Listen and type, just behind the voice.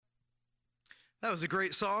That was a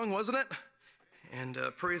great song, wasn't it? And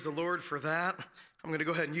praise the Lord for that. I'm going to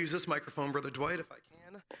go ahead and use this microphone, Brother Dwight, if I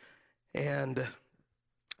can. And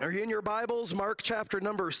are you in your Bibles? Mark chapter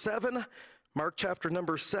number 7. Mark chapter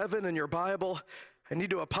number 7 in your Bible. I need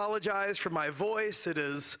to apologize for my voice. It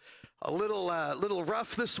is a little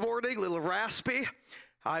rough this morning, a little raspy.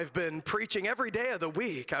 I've been preaching every day of the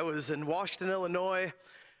week. I was in Washington, Illinois.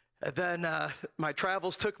 And then my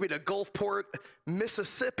travels took me to Gulfport,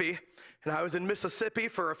 Mississippi. And I was in Mississippi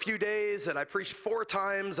for a few days, and I preached 4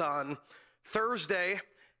 times on Thursday,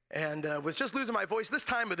 and was just losing my voice this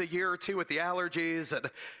time of the year, too, with the allergies, and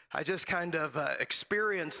I just kind of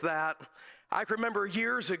experienced that. I remember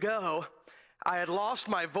years ago, I had lost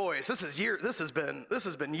my voice. This has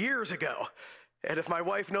been years ago. And if my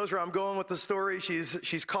wife knows where I'm going with the story,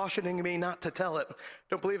 she's cautioning me not to tell it.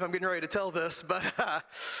 Don't believe I'm getting ready to tell this, but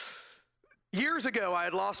years ago, I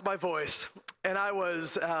had lost my voice, and I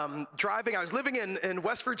was driving. I was living in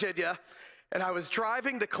West Virginia, and I was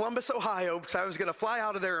driving to Columbus, Ohio, because I was going to fly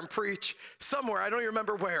out of there and preach somewhere. I don't even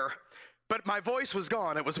remember where, but my voice was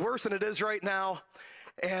gone. It was worse than it is right now,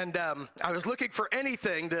 and I was looking for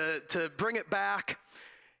anything to bring it back,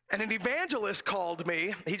 and an evangelist called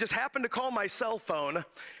me. He just happened to call my cell phone,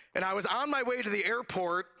 and I was on my way to the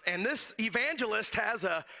airport, and this evangelist has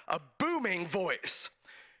a booming voice.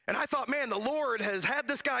 And I thought, man, the Lord has had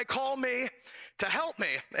this guy call me to help me.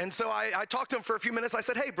 And so I talked to him for a few minutes. I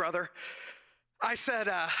said, hey, brother, I said,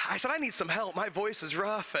 I need some help. My voice is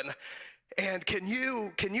rough, and can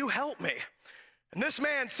you help me? And this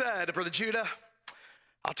man said, Brother Judah,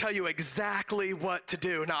 I'll tell you exactly what to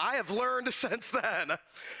do. Now, I have learned since then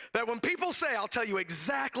that when people say, I'll tell you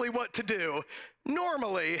exactly what to do,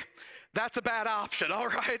 normally that's a bad option, all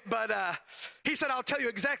right? But he said, I'll tell you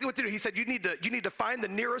exactly what to do. He said, you need to find the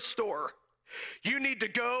nearest store. You need to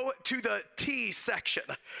go to the tea section.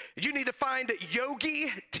 You need to find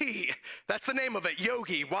Yogi Tea. That's the name of it,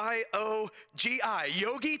 Yogi, Y-O-G-I,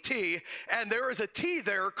 Yogi Tea. And there is a tea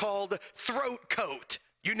there called Throat Coat.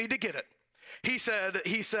 You need to get it. He said,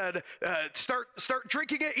 start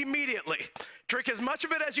drinking it immediately. Drink as much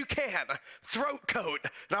of it as you can. Throat Coat.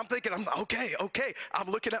 And I'm thinking, okay. I'm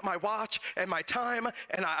looking at my watch and my time,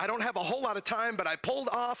 and I don't have a whole lot of time, but I pulled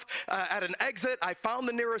off at an exit. I found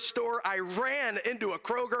the nearest store. I ran into a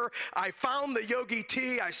Kroger. I found the Yogi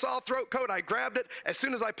Tea. I saw Throat Coat. I grabbed it as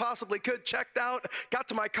soon as I possibly could, checked out, got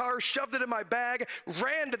to my car, shoved it in my bag,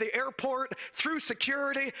 ran to the airport, through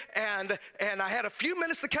security, and I had a few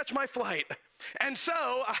minutes to catch my flight. And so,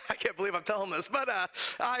 I can't believe I'm telling this, but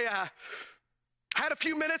I had a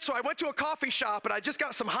few minutes, so I went to a coffee shop, and I just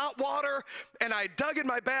got some hot water, and I dug in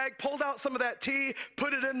my bag, pulled out some of that tea,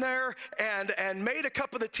 put it in there, and made a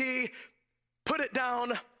cup of the tea, put it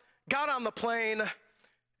down, got on the plane,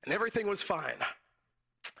 and everything was fine.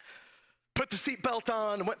 Put the seatbelt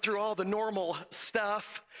on, went through all the normal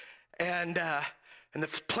stuff, and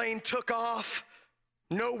the plane took off.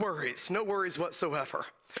 No worries whatsoever.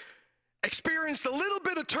 Experienced a little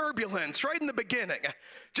bit of turbulence right in the beginning.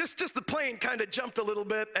 Just the plane kind of jumped a little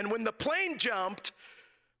bit, and when the plane jumped,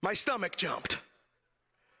 my stomach jumped.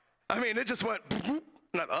 I mean, it just went,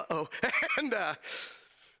 uh-oh, and I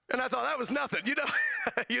thought that was nothing. You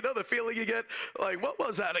know the feeling you get, like, what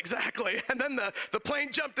was that exactly? And then the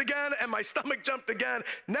plane jumped again, and my stomach jumped again.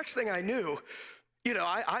 Next thing I knew,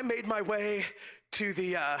 I made my way to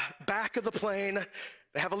the back of the plane.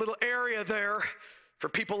 They have a little area there. For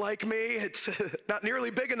people like me, it's not nearly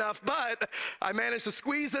big enough, but I managed to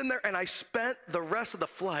squeeze in there, and I spent the rest of the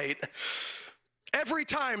flight. Every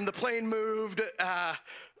time the plane moved,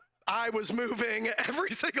 I was moving every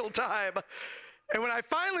single time. And when I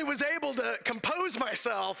finally was able to compose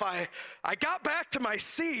myself, I got back to my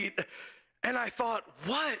seat, and I thought,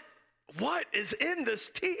 what is in this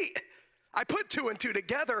tea? I put 2 and 2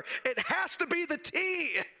 together. It has to be the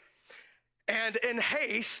tea. And in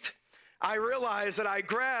haste, I realized that I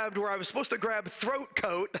grabbed where I was supposed to grab Throat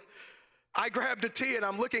Coat. I grabbed a tea, and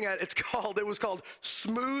I'm looking at it. It was called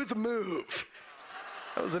Smooth Move.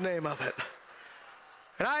 That was the name of it.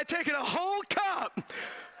 And I had taken a whole cup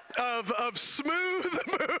of Smooth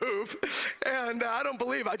Move. And I don't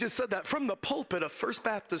believe I just said that from the pulpit of First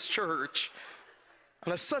Baptist Church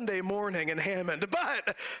on a Sunday morning in Hammond,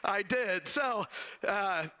 but I did. So,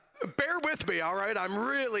 bear with me, all right? I'm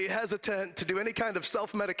really hesitant to do any kind of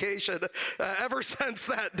self-medication ever since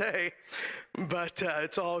that day, but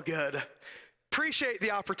it's all good. Appreciate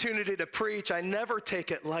the opportunity to preach. I never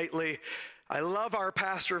take it lightly. I love our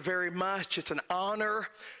pastor very much. It's an honor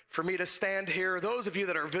for me to stand here. Those of you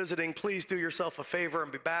that are visiting, please do yourself a favor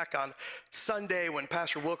and be back on Sunday when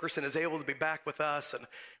Pastor Wilkerson is able to be back with us. And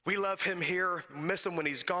we love him here, miss him when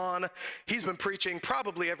he's gone. He's been preaching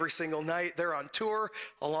probably every single night. They're on tour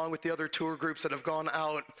along with the other tour groups that have gone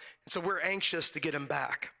out. And so we're anxious to get him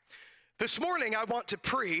back. This morning, I want to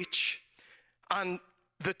preach on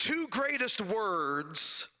the two greatest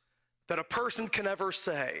words that a person can ever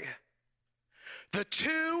say. The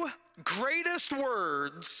two greatest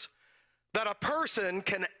words that a person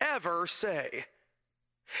can ever say.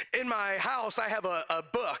 In my house, I have a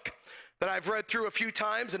book that I've read through a few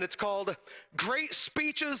times, and it's called Great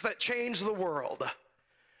Speeches That Change the World.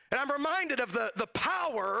 And I'm reminded of the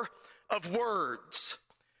power of words.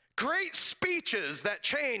 Great speeches that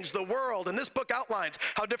change the world. And this book outlines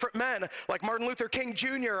how different men like Martin Luther King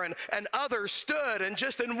Jr. and others stood and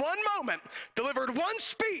just in one moment delivered one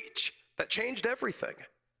speech that changed everything.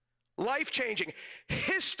 Life-changing,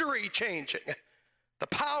 history-changing, the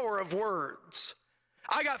power of words.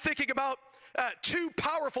 I got thinking about two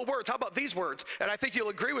powerful words. How about these words? And I think you'll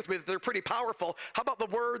agree with me that they're pretty powerful. How about the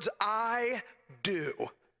words, I do?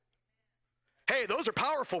 Hey, those are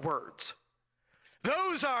powerful words.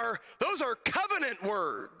 Those are covenant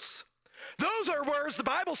words. Those are words, the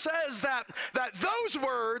Bible says that those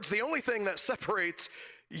words, the only thing that separates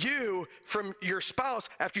you from your spouse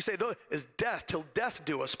after you say is death, till death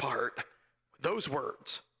do us part. Those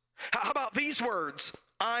words. How about these words?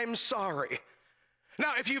 I'm sorry.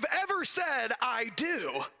 Now, if you've ever said I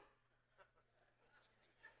do,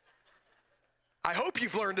 I hope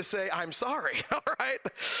you've learned to say I'm sorry, all right?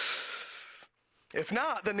 If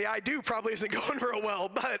not, then the I do probably isn't going real well,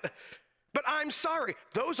 but I'm sorry.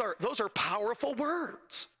 Those are powerful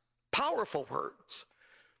words. Powerful words.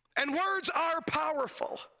 And words are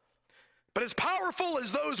powerful. But as powerful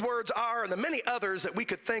as those words are, and the many others that we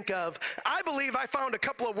could think of, I believe I found a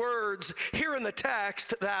couple of words here in the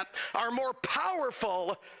text that are more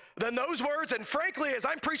powerful than those words. And frankly, as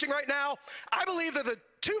I'm preaching right now, I believe they're the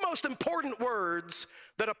two most important words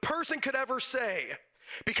that a person could ever say.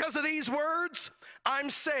 Because of these words, I'm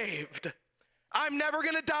saved. I'm never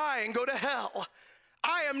going to die and go to hell.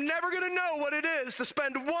 I am never going to know what it is to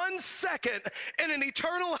spend 1 second in an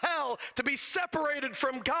eternal hell, to be separated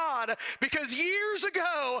from God, because years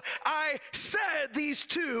ago I said these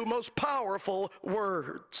two most powerful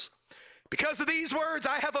words. Because of these words,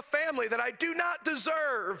 I have a family that I do not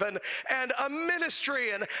deserve and a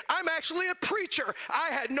ministry, and I'm actually a preacher.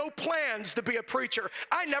 I had no plans to be a preacher.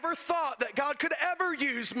 I never thought that God could ever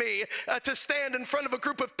use me to stand in front of a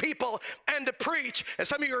group of people and to preach. And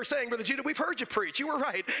some of you are saying, Brother Judah, we've heard you preach. You were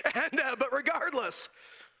right. But regardless,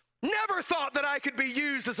 never thought that I could be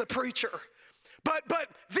used as a preacher. But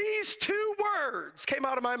these two words came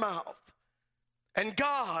out of my mouth, and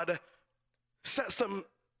God set some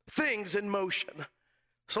things in motion.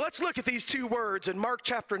 So let's look at these two words in Mark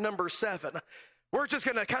chapter number 7. We're just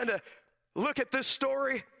going to kind of look at this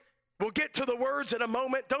story. We'll get to the words in a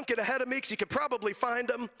moment. Don't get ahead of me because you could probably find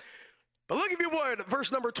them. But look, if you would, at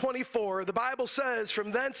verse number 24. The Bible says,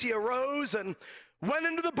 from thence he arose and went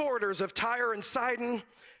into the borders of Tyre and Sidon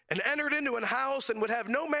and entered into an house and would have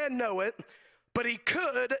no man know it, but he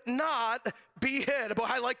could not be hid. Boy,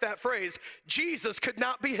 I like that phrase. Jesus could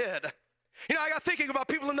not be hid. You know, I got thinking about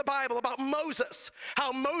people in the Bible, about Moses,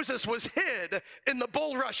 how Moses was hid in the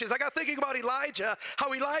bulrushes. I got thinking about Elijah,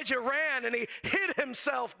 how Elijah ran and he hid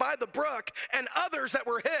himself by the brook, and others that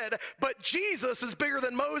were hid. But Jesus is bigger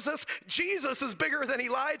than Moses. Jesus is bigger than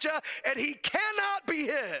Elijah, and he cannot be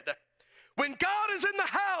hid. When God is in the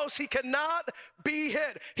house, he cannot be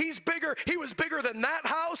hid. He's bigger. He was bigger than that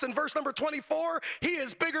house in verse number 24. He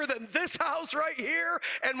is bigger than this house right here.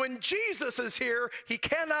 And when Jesus is here, he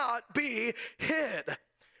cannot be hid.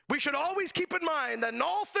 We should always keep in mind that in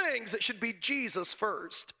all things, it should be Jesus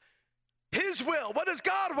first. His will. What does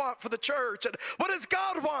God want for the church? And what does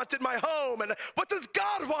God want in my home? And what does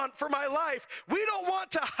God want for my life? We don't want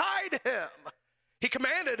to hide him. He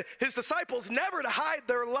commanded his disciples never to hide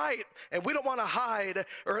their light, and we don't want to hide,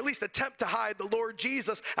 or at least attempt to hide, the Lord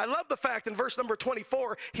Jesus. I love the fact in verse number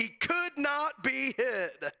 24, he could not be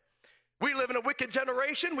hid. We live in a wicked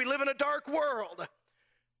generation. We live in a dark world.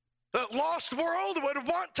 The lost world would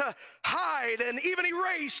want to hide and even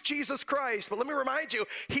erase Jesus Christ. But let me remind you,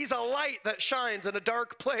 he's a light that shines in a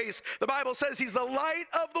dark place. The Bible says he's the light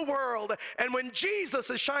of the world, and when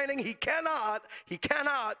Jesus is shining, he cannot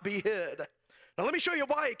be hid. Now, let me show you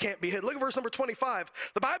why it can't be hid. Look at verse number 25.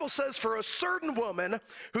 The Bible says, for a certain woman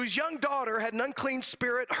whose young daughter had an unclean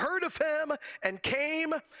spirit heard of him and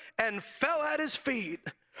came and fell at his feet.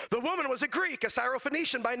 The woman was a Greek, a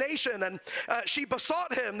Syrophoenician by nation, and she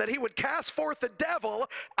besought him that he would cast forth the devil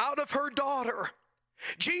out of her daughter.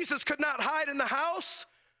 Jesus could not hide in the house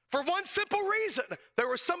for one simple reason. There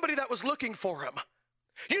was somebody that was looking for him.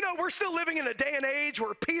 You know, we're still living in a day and age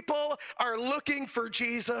where people are looking for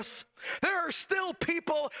Jesus. There are still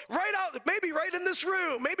people right out, maybe right in this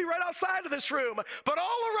room, maybe right outside of this room, but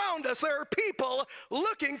all around us, there are people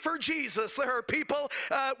looking for Jesus. There are people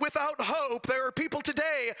without hope. There are people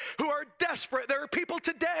today who are desperate. There are people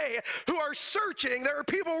today who are searching. There are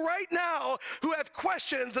people right now who have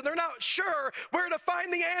questions and they're not sure where to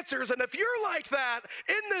find the answers. And if you're like that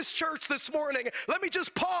in this church this morning, let me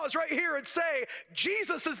just pause right here and say,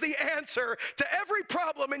 Jesus is the answer to every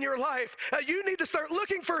problem in your life. You need to start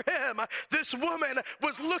looking for him. This woman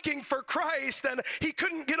was looking for Christ and he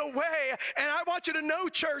couldn't get away. And I want you to know,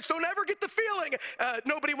 church, don't ever get the feeling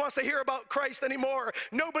nobody wants to hear about Christ anymore.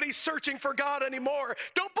 Nobody's searching for God anymore.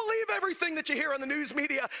 Don't believe everything that you hear on the news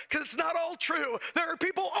media, because it's not all true. There are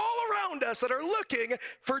people all around us that are looking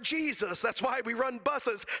for Jesus. That's why we run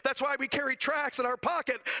buses. That's why we carry tracts in our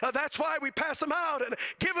pocket. That's why we pass them out and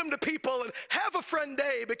give them to people and have a friend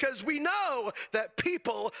day, because we know that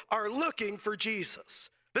people are looking for Jesus.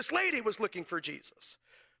 This lady was looking for Jesus.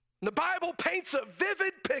 And the Bible paints a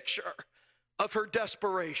vivid picture of her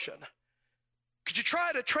desperation. Could you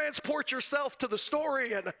try to transport yourself to the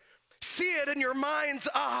story and see it in your mind's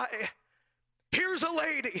eye? Here's a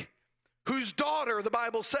lady whose daughter, the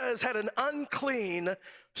Bible says, had an unclean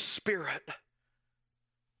spirit.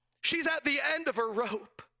 She's at the end of her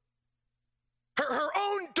rope. Her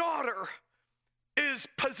own daughter is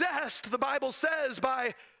possessed, the Bible says,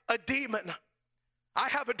 by a demon. I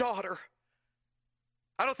have a daughter.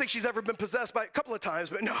 I don't think she's ever been possessed by a couple of times,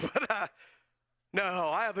 but no,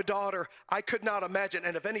 I have a daughter. I could not imagine,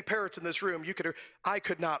 and if any parents in this room, I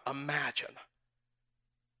could not imagine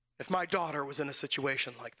if my daughter was in a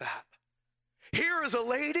situation like that. Here is a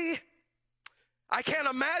lady. I can't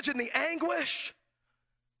imagine the anguish.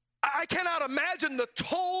 I cannot imagine the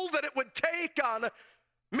toll that it would take on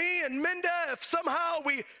me and Minda if somehow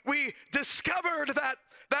we discovered that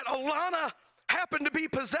Alana happened to be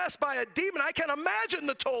possessed by a demon. I can't imagine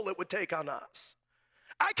the toll it would take on us.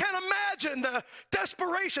 I can't imagine the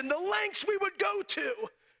desperation, the lengths we would go to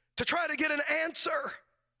try to get an answer.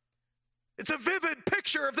 It's a vivid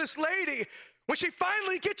picture of this lady. When she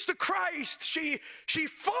finally gets to Christ, she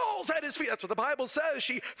falls at his feet. That's what the Bible says.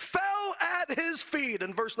 She fell at his feet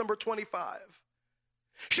in verse number 25.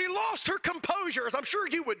 She lost her composure, as I'm sure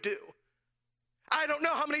you would do. I don't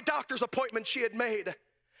know how many doctor's appointments she had made.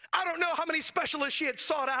 I don't know how many specialists she had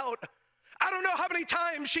sought out. I don't know how many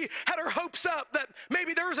times she had her hopes up that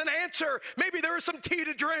maybe there was an answer, maybe there was some tea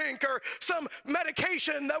to drink or some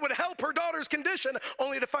medication that would help her daughter's condition,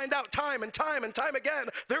 only to find out time and time and time again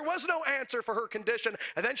there was no answer for her condition.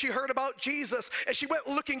 And then she heard about Jesus and she went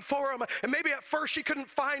looking for him, and maybe at first she couldn't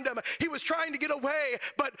find him. He was trying to get away,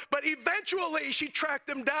 but eventually she tracked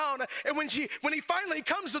him down, and when he finally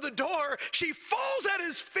comes to the door, she falls at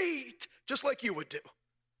his feet, just like you would do,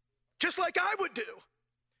 just like I would do.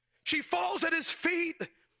 She falls at his feet.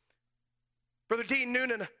 Brother Dean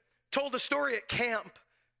Noonan told a story at camp,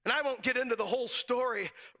 and I won't get into the whole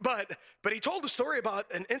story, but he told a story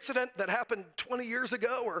about an incident that happened 20 years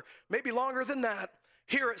ago, or maybe longer than that,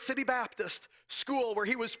 here at City Baptist School, where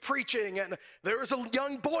he was preaching, and there was a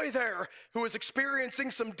young boy there who was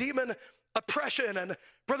experiencing some demon oppression. And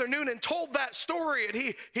Brother Noonan told that story,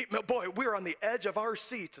 and boy, we were on the edge of our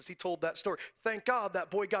seats as he told that story. Thank God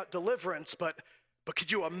that boy got deliverance, but could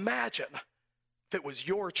you imagine if it was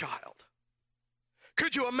your child?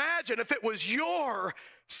 Could you imagine if it was your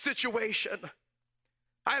situation?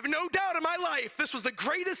 I have no doubt in my life this was the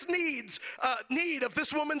greatest need of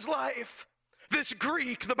this woman's life. This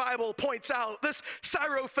Greek, the Bible points out, this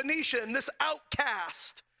Syrophoenician, this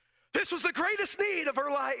outcast, this was the greatest need of her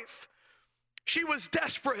life. She was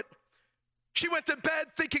desperate. She went to bed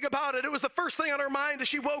thinking about it. It was the first thing on her mind as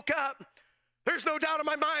she woke up. There's no doubt in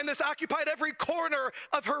my mind this occupied every corner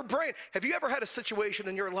of her brain. Have you ever had a situation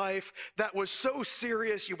in your life that was so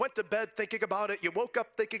serious you went to bed thinking about it, you woke up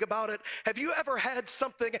thinking about it? Have you ever had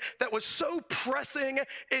something that was so pressing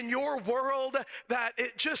in your world that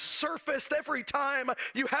it just surfaced every time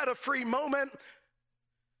you had a free moment? Have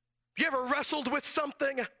you ever wrestled with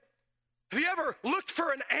something? Have you ever looked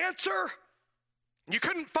for an answer and you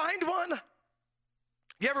couldn't find one? Have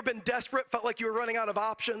you ever been desperate, felt like you were running out of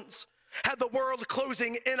options? Had the world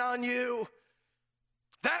closing in on you?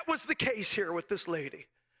 That was the case here with this lady.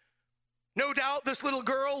 No doubt this little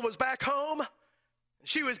girl was back home.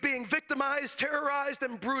 She was being victimized, terrorized,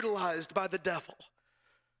 and brutalized by the devil.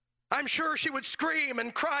 I'm sure she would scream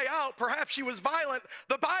and cry out. Perhaps she was violent.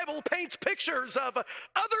 The Bible paints pictures of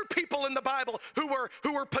other people in the Bible who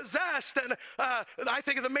were possessed. And I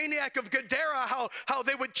think of the maniac of Gadara, how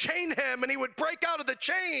they would chain him and he would break out of the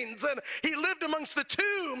chains. And he lived amongst the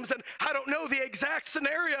tombs. And I don't know the exact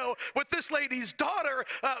scenario with this lady's daughter,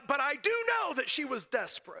 but I do know that she was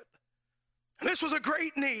desperate. And this was a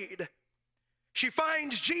great need. She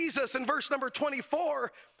finds Jesus in verse number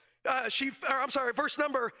 24. Verse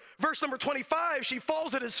number 25, she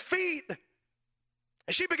falls at his feet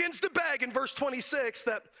and she begins to beg in verse 26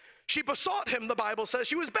 that she besought him, the Bible says.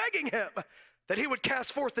 She was begging him that he would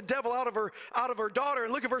cast forth the devil out of her daughter.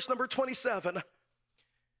 And look at verse number 27.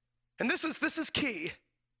 And this is key.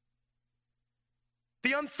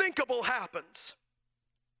 The unthinkable happens.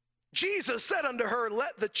 Jesus said unto her,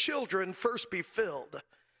 let the children first be filled,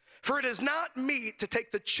 for it is not meet to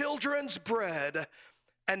take the children's bread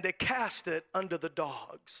and to cast it unto the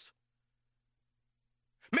dogs.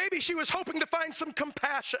 Maybe she was hoping to find some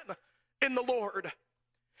compassion in the Lord.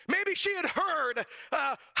 Maybe she had heard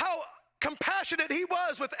how compassionate he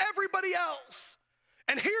was with everybody else.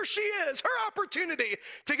 And here she is, her opportunity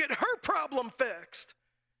to get her problem fixed.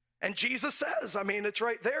 And Jesus says, I mean, it's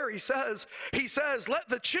right there. He says, let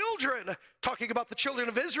the children, talking about the children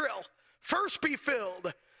of Israel, first be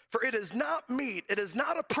filled. For it is not meet, it is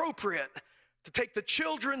not appropriate to take the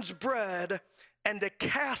children's bread and to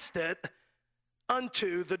cast it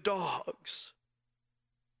unto the dogs.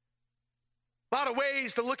 A lot of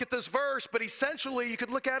ways to look at this verse, but essentially you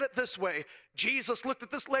could look at it this way. Jesus looked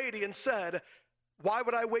at this lady and said, why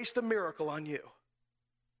would I waste a miracle on you?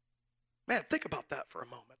 Man, think about that for a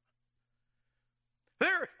moment.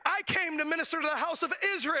 I came to minister to the house of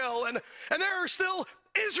Israel, and there are still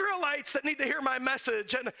Israelites that need to hear my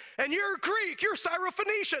message, and you're Greek, you're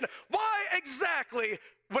Syrophoenician. Why exactly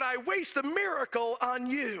would I waste a miracle on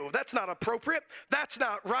you? That's not appropriate. That's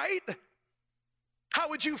not right. How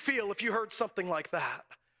would you feel if you heard something like that?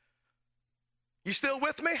 You still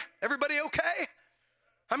with me? Everybody okay?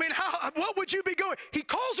 I mean, what would you be going? He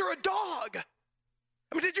calls her a dog.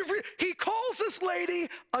 I mean, he calls this lady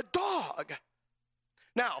a dog.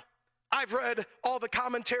 Now, I've read all the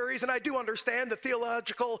commentaries, and I do understand the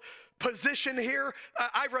theological position here.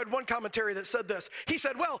 I've read one commentary that said this. He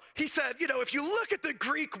said, if you look at the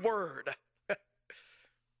Greek word,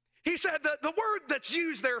 he said that the word that's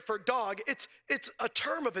used there for dog, it's a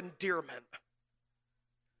term of endearment.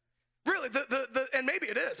 Really, and maybe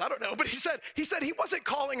it is, I don't know, but he said he wasn't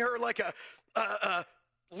calling her like a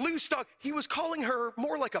loose dog. He was calling her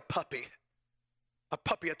more like a puppy,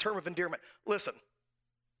 a term of endearment. Listen.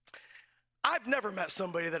 I've never met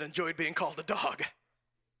somebody that enjoyed being called a dog.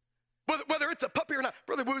 Whether it's a puppy or not.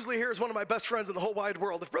 Brother Woosley here is one of my best friends in the whole wide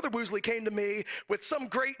world. If Brother Woosley came to me with some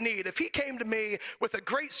great need, if he came to me with a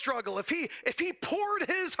great struggle, if he poured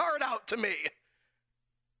his heart out to me,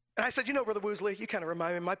 and I said, Brother Woosley, you kind of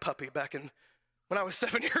remind me of my puppy back when I was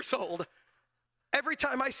 7 years old. Every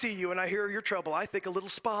time I see you and I hear your trouble, I think a little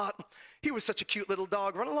Spot. He was such a cute little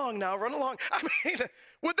dog. Run along now, run along. I mean,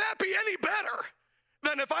 would that be any better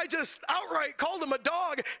than if I just outright called him a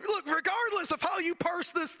dog? Look, regardless of how you parse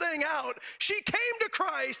this thing out, she came to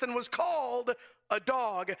Christ and was called a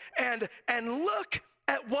dog. And look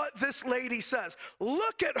at what this lady says.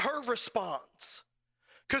 Look at her response.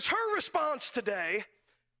 Because her response today,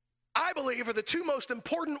 I believe, are the two most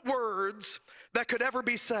important words that could ever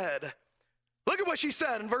be said. Look at what she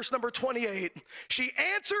said in verse number 28. She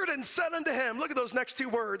answered and said unto him, look at those next two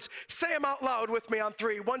words. Say them out loud with me on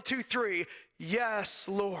three. 1, 2, 3. Yes,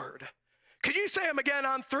 Lord. Could you say them again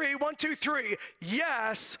on 3? 1, 2, 3.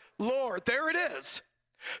 Yes, Lord. There it is.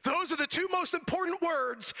 Those are the two most important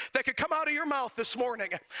words that could come out of your mouth this morning.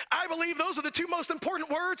 I believe those are the two most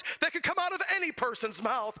important words that could come out of any person's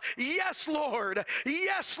mouth. Yes, Lord.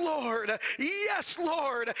 Yes, Lord. Yes,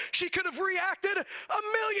 Lord. She could have reacted a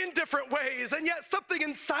million different ways, and yet something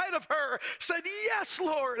inside of her said, yes,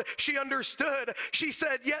 Lord. She understood. She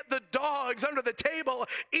said, yet the dogs under the table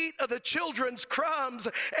eat of the children's crumbs.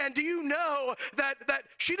 And do you know that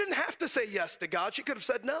she didn't have to say yes to God? She could have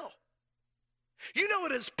said no. You know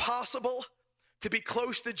it is possible to be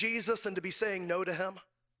close to Jesus and to be saying no to him?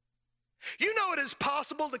 You know it is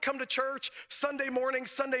possible to come to church Sunday morning,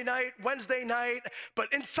 Sunday night, Wednesday night,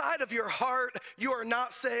 but inside of your heart, you are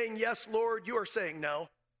not saying yes, Lord, you are saying no.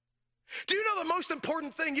 Do you know the most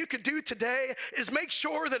important thing you could do today is make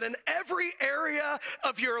sure that in every area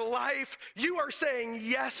of your life, you are saying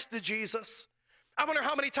yes to Jesus? I wonder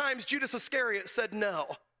how many times Judas Iscariot said no.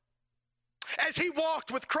 As he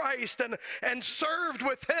walked with Christ and served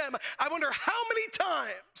with him, I wonder how many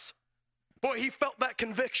times, boy, he felt that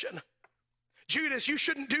conviction. Judas, you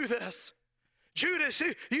shouldn't do this. Judas,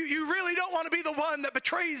 you really don't want to be the one that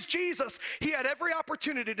betrays Jesus. He had every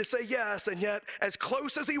opportunity to say yes, and yet as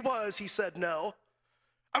close as he was, he said no.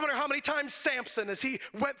 I wonder how many times Samson, as he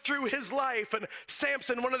went through his life, and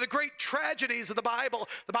Samson, one of the great tragedies of the Bible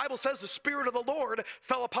says the Spirit of the Lord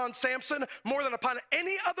fell upon Samson more than upon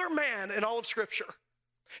any other man in all of Scripture.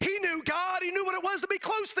 He knew God. He knew what it was to be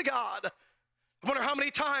close to God. I wonder how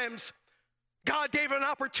many times God gave him an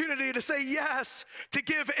opportunity to say yes, to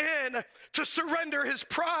give in, to surrender his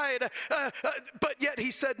pride, but yet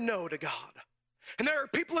he said no to God. And there are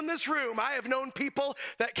people in this room, I have known people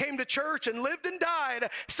that came to church and lived and died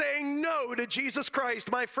saying no to Jesus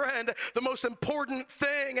Christ. My friend, the most important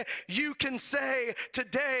thing you can say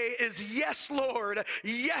today is yes, Lord,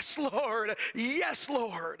 yes, Lord, yes,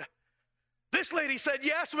 Lord. This lady said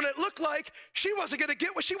yes when it looked like she wasn't going to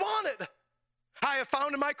get what she wanted. I have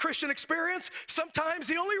found in my Christian experience, sometimes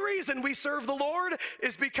the only reason we serve the Lord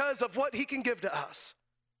is because of what he can give to us.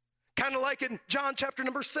 Kind of like in John chapter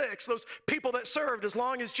number 6, those people that served as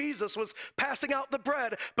long as Jesus was passing out the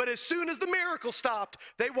bread, but as soon as the miracle stopped,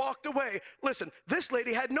 they walked away. Listen, this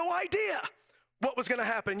lady had no idea what was going to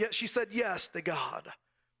happen, yet she said yes to God.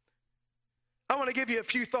 I want to give you a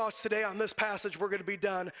few thoughts today on this passage. We're going to be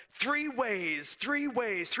done. Three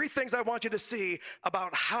things I want you to see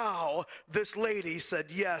about how this lady said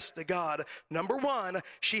yes to God. Number one,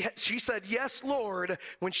 she said yes, Lord,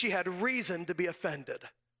 when she had reason to be offended.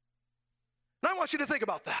 And I want you to think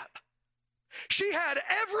about that. She had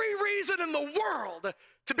every reason in the world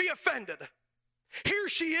to be offended. Here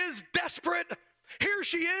she is desperate. Here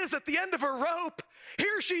she is at the end of her rope.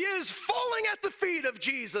 Here she is falling at the feet of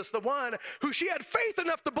Jesus, the one who she had faith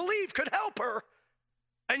enough to believe could help her.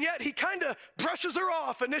 And yet he kind of brushes her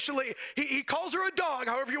off initially. He calls her a dog,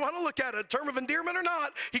 however you want to look at it, a term of endearment or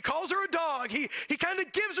not. He calls her a dog. He kind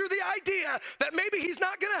of gives her the idea that maybe he's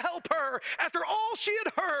not going to help her after all she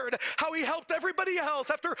had heard, how he helped everybody else,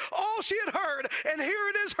 after all she had heard. And here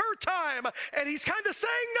it is her time. And he's kind of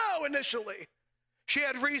saying no initially. She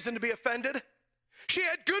had reason to be offended. She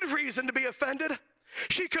had good reason to be offended.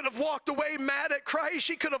 She could have walked away mad at Christ.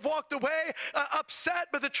 She could have walked away upset,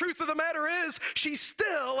 but the truth of the matter is she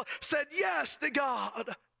still said yes to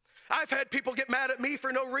God. I've had people get mad at me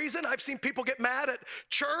for no reason. I've seen people get mad at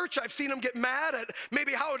church. I've seen them get mad at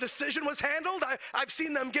maybe how a decision was handled. I've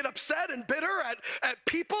seen them get upset and bitter at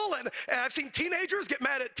people, and I've seen teenagers get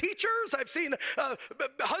mad at teachers. I've seen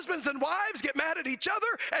husbands and wives get mad at each other,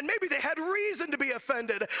 and maybe they had reason to be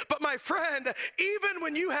offended. But my friend, even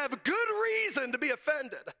when you have good reason to be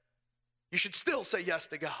offended, you should still say yes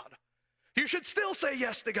to God. You should still say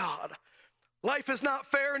yes to God. Life is not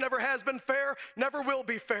fair, never has been fair, never will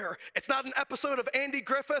be fair. It's not an episode of Andy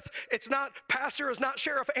Griffith. It's not Pastor is not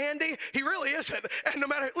Sheriff Andy. He really isn't. And no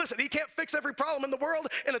matter, listen, he can't fix every problem in the world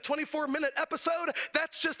in a 24-minute episode.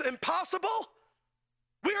 That's just impossible.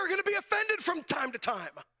 We are going to be offended from time to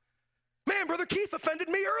time. Man, Brother Keith offended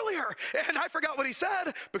me earlier, and I forgot what he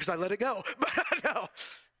said because I let it go. But no.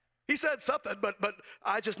 He said something, but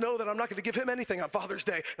I just know that I'm not going to give him anything on Father's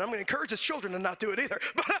Day, and I'm going to encourage his children to not do it either.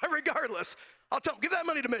 But regardless, I'll tell him, give that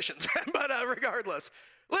money to missions. But regardless,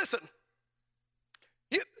 listen,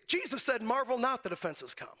 Jesus said, marvel not that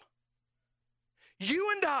offenses come. You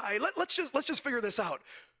and I, let's just figure this out.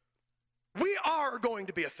 We are going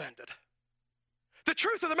to be offended. The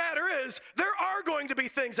truth of the matter is, there are going to be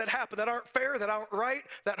things that happen that aren't fair, that aren't right,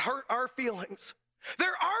 that hurt our feelings. There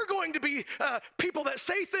are going to be people that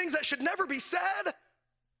say things that should never be said.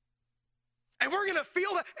 And we're going to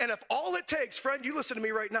feel that. And if all it takes, friend, you listen to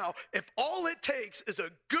me right now, if all it takes is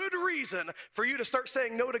a good reason for you to start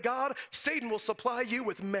saying no to God, Satan will supply you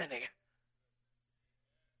with many.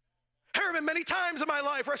 There have been many times in my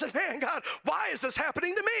life where I said, man, God, why is this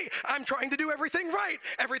happening to me? I'm trying to do everything right.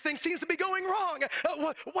 Everything seems to be going wrong.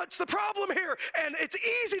 What's the problem here? And it's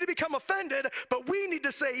easy to become offended, but we need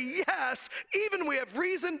to say yes, even when we have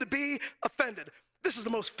reason to be offended. This is the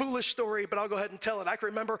most foolish story, but I'll go ahead and tell it. I can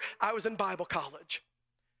remember I was in Bible college.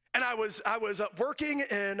 And I was working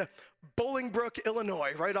in Bolingbrook,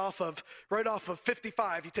 Illinois, right off of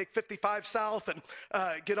 55. You take 55 south and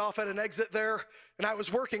get off at an exit there. And I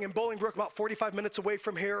was working in Bolingbrook, about 45 minutes away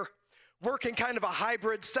from here, working kind of a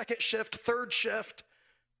hybrid second shift, third shift.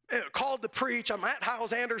 Called to preach. I'm at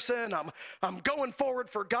Hyles Anderson. I'm going forward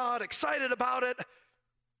for God, excited about it.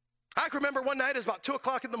 I can remember one night, it was about 2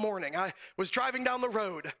 o'clock in the morning. I was driving down the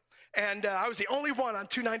road, and I was the only one on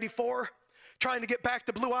 294. Trying to get back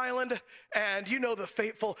to Blue Island, and you know the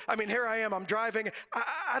fateful, here I am, I'm driving.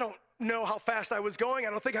 I don't know how fast I was going.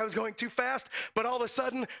 I don't think I was going too fast, but all of a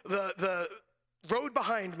sudden, the road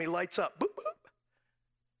behind me lights up. Boop, boop.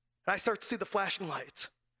 And I start to see the flashing lights.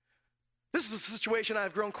 This is a situation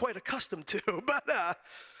I've grown quite accustomed to, but I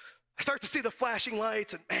start to see the flashing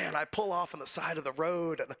lights, and man, I pull off on the side of the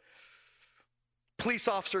road, and a police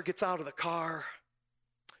officer gets out of the car.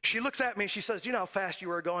 She looks at me and she says, "Do you know how fast you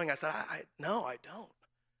were going?" I said, No, I don't.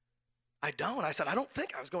 I said, "I don't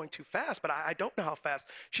think I was going too fast, but I don't know how fast."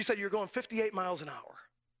 She said, "You're going 58 miles an hour.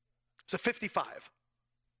 It's a 55.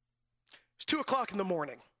 It's 2 o'clock in the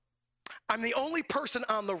morning. I'm the only person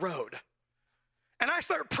on the road." And I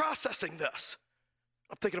start processing this.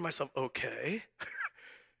 I'm thinking to myself, okay.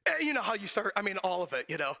 And you know how you start, all of it,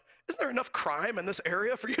 Isn't there enough crime in this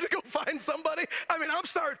area for you to go find somebody? I'm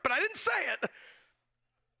starting, but I didn't say it.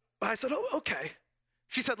 But I said, "Oh, okay."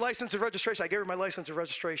 She said, "License and registration." I gave her my license and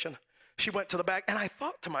registration. She went to the back, and I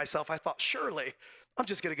thought to myself, surely I'm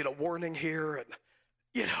just gonna get a warning here, and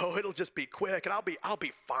it'll just be quick, and I'll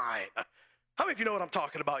be fine. How many of you know what I'm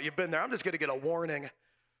talking about? You've been there. I'm just gonna get a warning.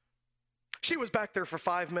 She was back there for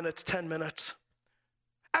 5 minutes, 10 minutes.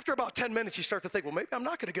 After about 10 minutes, you start to think, well, maybe I'm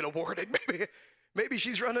not gonna get a warning. Maybe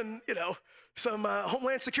she's running, some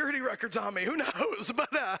Homeland Security records on me. Who knows?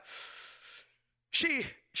 But she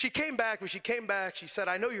came back. When she came back, she said,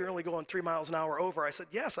 "I know you're only going 3 miles an hour over." I said,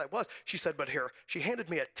 "Yes, I was." She said, "But here." She handed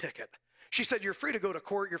me a ticket. She said, "You're free to go to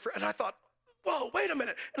court. You're free." And I thought, whoa, wait a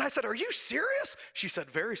minute. And I said, "Are you serious?" She said,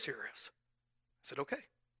 "Very serious." I said, "Okay."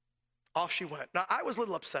 Off she went. Now, I was a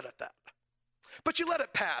little upset at that. But you let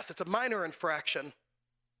it pass. It's a minor infraction.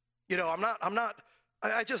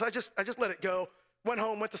 I just let it go. Went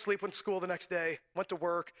home, went to sleep, went to school the next day, went to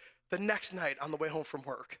work. The next night on the way home from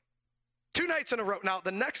work, 2 nights in a row. Now,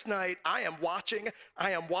 the next night, I am watching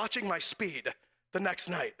my speed the next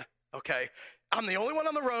night, okay? I'm the only one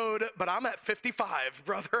on the road, but I'm at 55,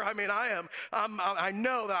 brother. I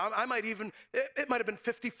know that I might even, it might have been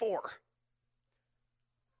 54.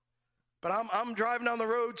 But I'm driving down the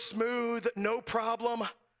road smooth, no problem.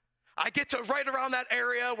 I get to right around that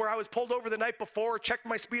area where I was pulled over the night before, checked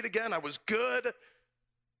my speed again, I was good.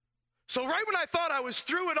 So right when I thought I was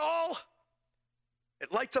through it all,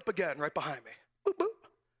 it lights up again right behind me. Boop, boop.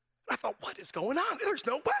 I thought, what is going on? There's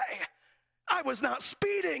no way. I was not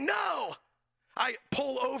speeding, no. I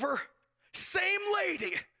pull over, same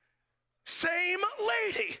lady.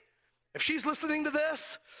 If she's listening to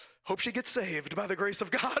this, hope she gets saved by the grace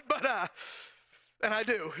of God, and I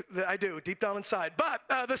do, deep down inside. But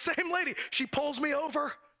the same lady, she pulls me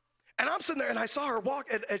over, and I'm sitting there, and I saw her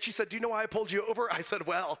walk, and she said, "Do you know why I pulled you over?" I said,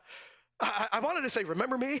 "Well," I wanted to say,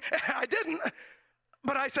 "Remember me?" I didn't,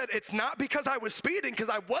 but I said, "It's not because I was speeding, because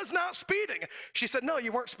I was not speeding." She said, "No,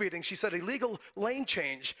 you weren't speeding." She said, "Illegal lane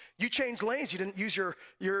change. You changed lanes, you didn't use your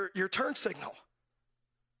turn signal."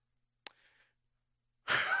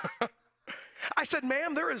 I said,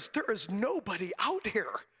 "Ma'am, there is nobody out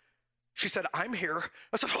here." She said, "I'm here."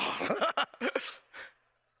 I said, "Oh."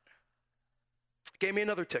 Gave me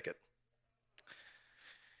another ticket.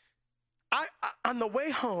 On the way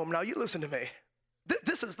home, now you listen to me.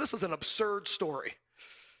 This is an absurd story.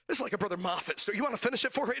 This is like a Brother Moffat story. You want to finish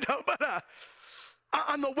it for me? No, but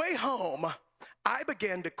on the way home, I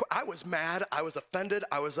was mad, I was offended,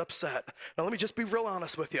 I was upset. Now let me just be real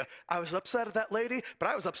honest with you. I was upset at that lady, but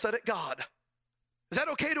I was upset at God. Is that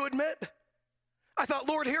okay to admit? I thought,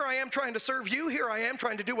 Lord, here I am trying to serve you. Here I am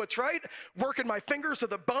trying to do what's right, working my fingers to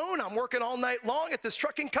the bone. I'm working all night long at this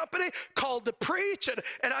trucking company, called to preach. And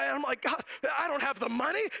I'm like, God, I don't have the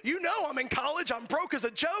money. You know I'm in college. I'm broke as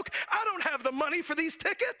a joke. I don't have the money for these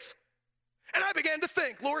tickets. And I began to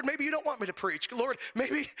think, Lord, maybe you don't want me to preach. Lord,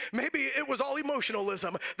 maybe it was all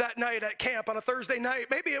emotionalism that night at camp on a Thursday night.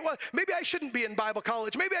 Maybe it was. Maybe I shouldn't be in Bible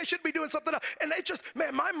college. Maybe I should be doing something else. And it just,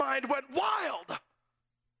 man, my mind went wild.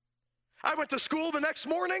 I went to school the next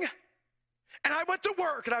morning, and I went to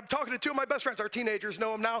work, and I'm talking to 2 of my best friends. Our teenagers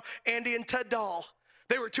know them now, Andy and Ted Dahl.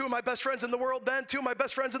 They were 2 of my best friends in the world then, 2 of my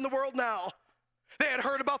best friends in the world now. They had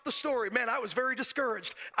heard about the story. Man, I was very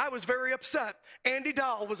discouraged. I was very upset. Andy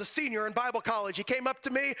Dahl was a senior in Bible college. He came up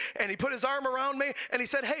to me, and he put his arm around me, and he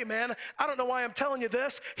said, "Hey, man, I don't know why I'm telling you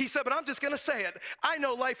this." He said, "But I'm just going to say it. I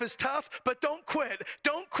know life is tough, but don't quit.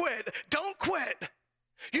 Don't quit. Don't quit."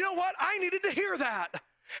 You know what? I needed to hear that.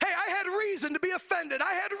 Hey, I had reason to be offended.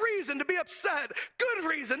 I had reason to be upset. Good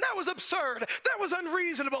reason. That was absurd. That was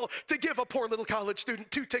unreasonable to give a poor little college student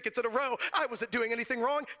 2 tickets in a row. I wasn't doing anything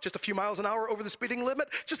wrong. Just a few miles an hour over the speeding limit.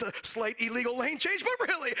 Just a slight illegal lane change. But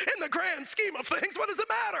really, in the grand scheme of things, what does it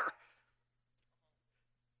matter?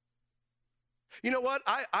 You know what?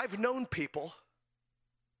 I've known people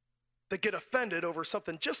that get offended over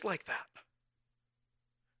something just like that.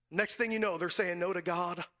 Next thing you know, they're saying no to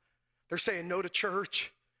God. They're saying no to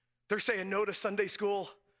church. They're saying no to Sunday school.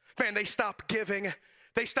 Man, they stop giving.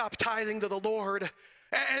 They stop tithing to the Lord.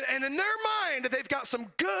 And in their mind, they've got some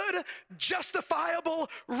good, justifiable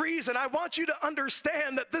reason. I want you to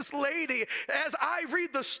understand that this lady, as I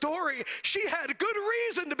read the story, she had good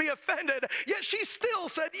reason to be offended, yet she still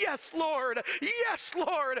said, yes, Lord, yes,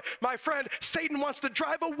 Lord. My friend, Satan wants to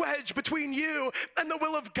drive a wedge between you and the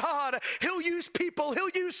will of God. He'll use people, he'll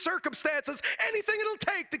use circumstances, anything it'll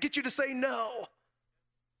take to get you to say no.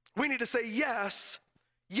 We need to say yes,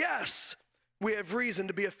 yes, we have reason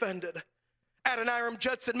to be offended. Adoniram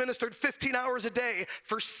Judson ministered 15 hours a day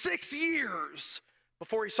for 6 years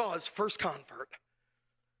before he saw his first convert.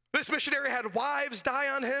 This missionary had wives die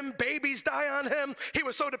on him, babies die on him. He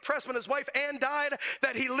was so depressed when his wife Ann died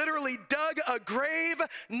that he literally dug a grave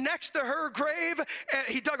next to her grave, and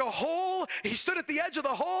he dug a hole. He stood at the edge of the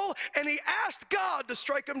hole, and he asked God to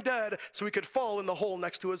strike him dead so he could fall in the hole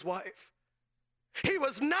next to his wife. He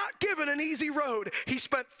was not given an easy road. He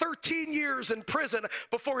spent 13 years in prison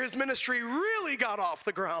before his ministry really got off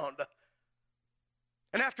the ground.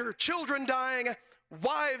 And after children dying,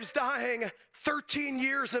 wives dying, 13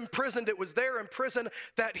 years imprisoned, it was there in prison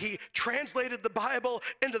that he translated the Bible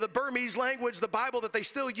into the Burmese language, the Bible that they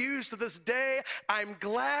still use to this day. I'm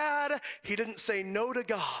glad he didn't say no to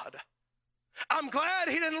God. I'm glad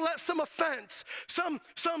he didn't let some offense, some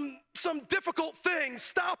difficult things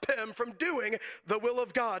stop him from doing the will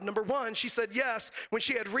of God. Number one, she said yes when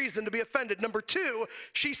she had reason to be offended. Number two,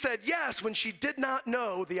 she said yes when she did not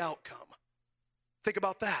know the outcome. Think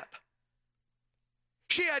about that.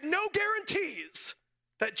 She had no guarantees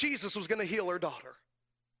that Jesus was going to heal her daughter.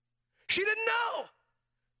 She didn't know.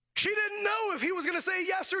 She didn't know if he was going to say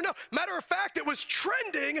yes or no. Matter of fact, it was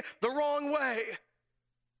trending the wrong way.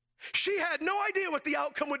 She had no idea what the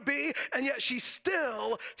outcome would be, and yet she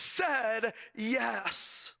still said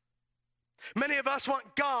yes. Many of us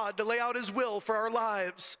want God to lay out his will for our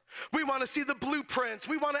lives. We want to see the blueprints.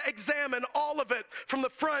 We want to examine all of it from the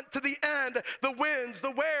front to the end, the whens,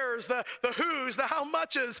 the wheres, the whos, the how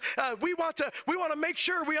muches. We want to make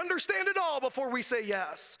sure we understand it all before we say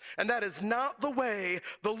yes. And that is not the way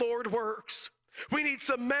the Lord works. We need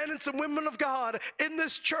some men and some women of God in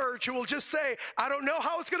this church who will just say, I don't know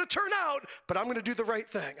how it's going to turn out, but I'm going to do the right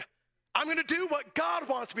thing. I'm going to do what God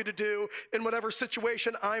wants me to do in whatever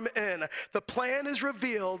situation I'm in. The plan is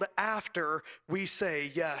revealed after we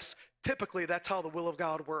say yes. Typically, that's how the will of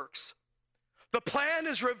God works. The plan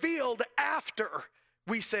is revealed after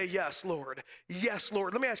we say yes, Lord. Yes,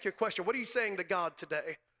 Lord. Let me ask you a question. What are you saying to God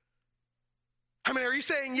today? I mean, are you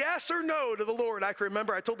saying yes or no to the Lord? I can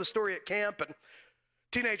remember I told the story at camp, and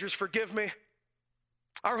teenagers, forgive me.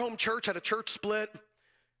 Our home church had a church split.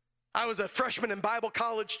 I was a freshman in Bible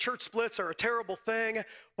college. Church splits are a terrible thing.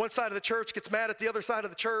 One side of the church gets mad at the other side of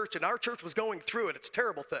the church, and our church was going through it. It's a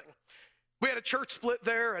terrible thing. We had a church split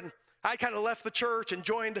there, and I kind of left the church and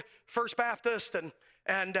joined First Baptist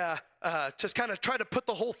and just kind of tried to put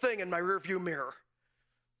the whole thing in my rearview mirror.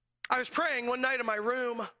 I was praying one night in my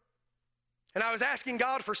room, and I was asking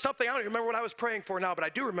God for something. I don't even remember what I was praying for now, but I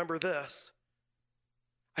do remember this.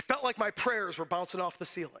 I felt like my prayers were bouncing off the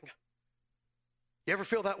ceiling. You ever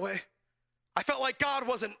feel that way? I felt like God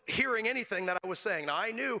wasn't hearing anything that I was saying. Now,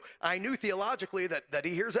 I knew theologically that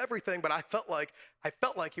he hears everything, but I felt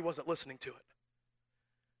like he wasn't listening to it.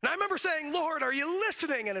 And I remember saying, Lord, are you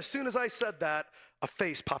listening? And as soon as I said that, a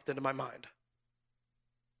face popped into my mind.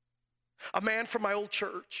 A man from my old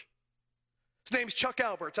church. His name's Chuck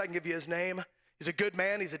Alberts. I can give you his name. He's a good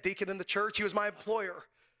man. He's a deacon in the church. He was my employer.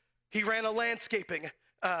 He ran a landscaping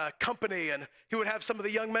company, and he would have some of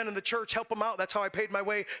the young men in the church help him out. That's how I paid my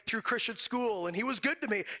way through Christian school, and he was good to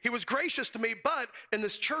me. He was gracious to me, but in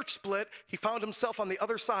this church split, he found himself on the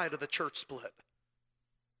other side of the church split.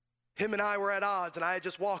 Him and I were at odds, and I had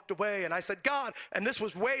just walked away, and I said, God, and this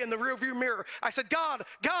was way in the rearview mirror. I said, God,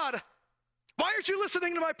 why aren't you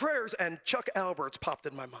listening to my prayers? And Chuck Alberts popped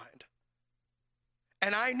in my mind.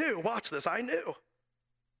 And I knew, watch this, I knew.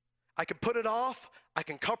 I could put it off. I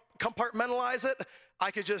can compartmentalize it. I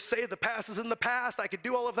could just say the past is in the past. I could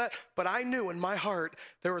do all of that. But I knew in my heart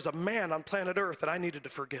there was a man on planet Earth that I needed to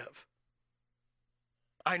forgive.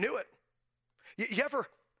 I knew it. You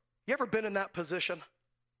ever been in that position?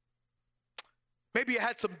 Maybe you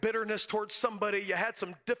had some bitterness towards somebody. You had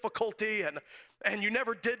some difficulty and you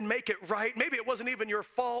never did make it right. Maybe it wasn't even your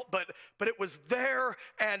fault, but it was there.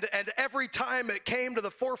 And every time it came to the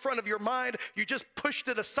forefront of your mind, you just pushed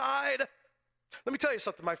it aside. Let me tell you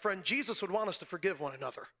something, my friend. Jesus would want us to forgive one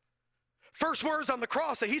another. First words on the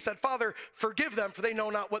cross that he said, Father, forgive them, for they know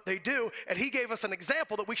not what they do. And he gave us an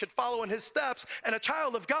example that we should follow in his steps. And a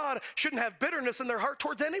child of God shouldn't have bitterness in their heart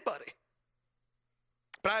towards anybody.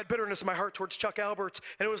 But I had bitterness in my heart towards Chuck Alberts,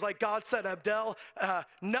 and it was like God said, Abdel,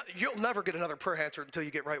 you'll never get another prayer answered until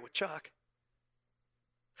you get right with Chuck.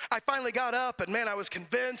 I finally got up, and man, I was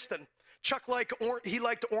convinced, and Chuck liked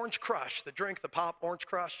Orange Crush, the drink, the pop Orange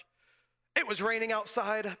Crush. It was raining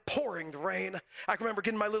outside, pouring the rain. I can remember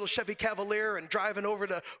getting my little Chevy Cavalier and driving over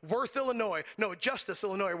to Justice,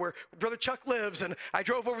 Illinois, where Brother Chuck lives. And I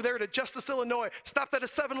drove over there to Justice, Illinois, stopped at a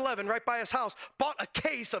 7-Eleven right by his house, bought a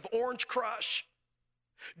case of Orange Crush,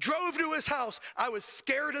 drove to his house. I was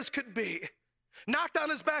scared as could be. Knocked on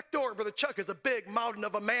his back door. Brother Chuck is a big mountain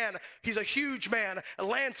of a man. He's a huge man, a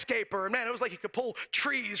landscaper. And man, it was like he could pull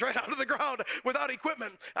trees right out of the ground without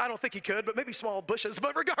equipment. I don't think he could, but maybe small bushes.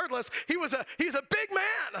 But regardless, he's a big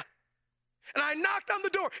man. And I knocked on the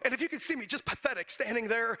door, and if you could see me, just pathetic, standing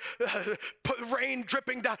there, rain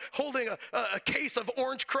dripping down, holding a case of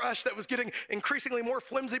Orange Crush that was getting increasingly more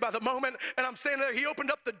flimsy by the moment, and I'm standing there. He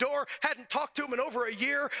opened up the door, hadn't talked to him in over a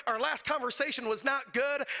year. Our last conversation was not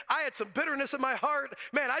good. I had some bitterness in my heart.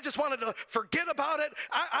 Man, I just wanted to forget about it.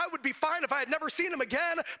 I would be fine if I had never seen him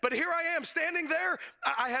again, but here I am standing there.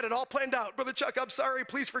 I had it all planned out. Brother Chuck, I'm sorry,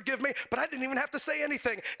 please forgive me, but I didn't even have to say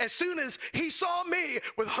anything. As soon as he saw me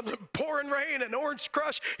with pouring rain and Orange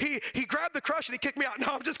Crush, he grabbed the crush and he kicked me out. No,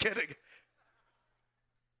 I'm just kidding.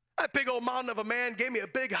 That big old mountain of a man gave me a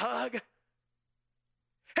big hug.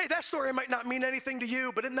 Hey, that story might not mean anything to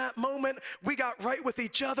you, but in that moment, we got right with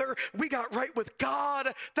each other. We got right with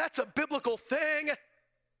God. That's a biblical thing.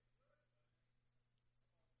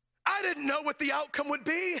 I didn't know what the outcome would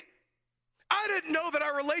be. I didn't know that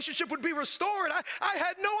our relationship would be restored. I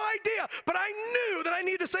had no idea, but I knew that I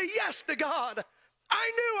needed to say yes to God.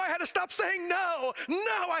 I knew I had to stop saying no. No,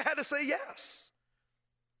 I had to say yes.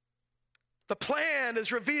 The plan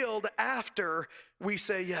is revealed after we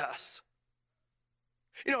say yes.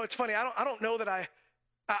 You know, it's funny. I don't know that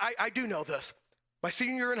I do know this. My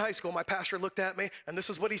senior year in high school, my pastor looked at me, and this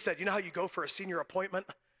is what he said. You know how you go for a senior appointment?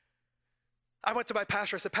 I went to my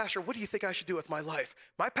pastor. I said, Pastor, what do you think I should do with my life?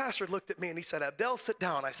 My pastor looked at me, and he said, Abdel, sit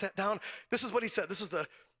down. I sat down. This is what he said. This is the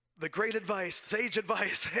great advice, sage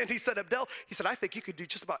advice. And he said, Abdel, he said, I think you could do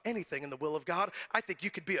just about anything in the will of God. I think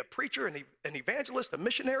you could be a preacher, an evangelist, a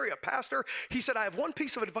missionary, a pastor. He said, I have one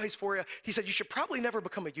piece of advice for you. He said, you should probably never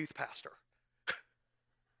become a youth pastor.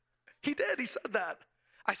 He did. He said that.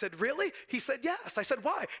 I said, really? He said, yes. I said,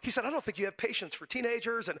 why? He said, I don't think you have patience for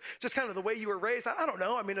teenagers and just kind of the way you were raised. I don't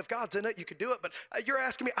know. I mean, if God's in it, you could do it. But you're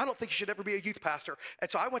asking me, I don't think you should ever be a youth pastor.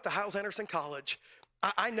 And so I went to Hyles-Anderson College.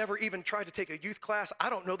 I never even tried to take a youth class. I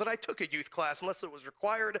don't know that I took a youth class unless it was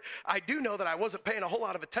required. I do know that I wasn't paying a whole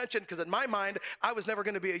lot of attention because in my mind, I was never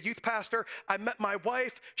going to be a youth pastor. I met my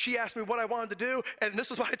wife. She asked me what I wanted to do. And this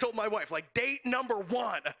is what I told my wife, like date number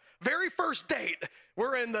one, very first date.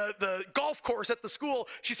 We're in the golf course at the school.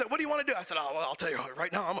 She said, what do you want to do? I said, oh, well, I'll tell you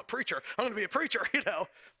right now, I'm a preacher. I'm going to be a preacher, you know.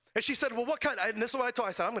 And she said, well, what kind? And this is what I told her.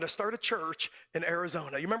 I said, I'm going to start a church in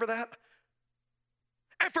Arizona. You remember that?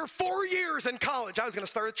 And for 4 years in college, I was going to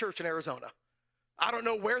start a church in Arizona. I don't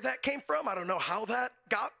know where that came from. I don't know how that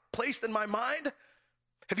got placed in my mind.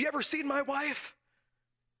 Have you ever seen my wife?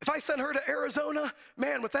 If I sent her to Arizona,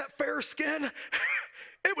 man, with that fair skin,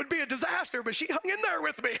 it would be a disaster, but she hung in there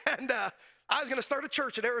with me. And I was going to start a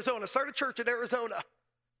church in Arizona,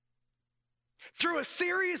 Through a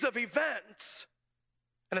series of events,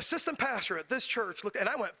 an assistant pastor at this church looked, and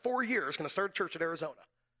I went 4 years, going to start a church in Arizona.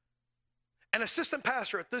 An assistant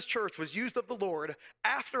pastor at this church was used of the Lord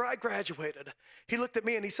after I graduated. He looked at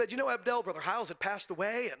me and he said, you know, Abdel, Brother Hyles had passed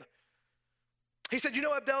away. And he said, you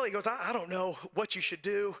know, Abdel, he goes, I don't know what you should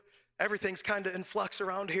do. Everything's kind of in flux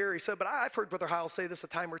around here. He said, but I've heard Brother Hyles say this a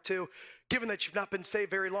time or two. Given that you've not been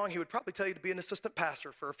saved very long, he would probably tell you to be an assistant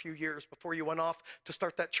pastor for a few years before you went off to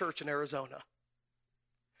start that church in Arizona.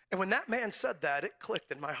 And when that man said that, it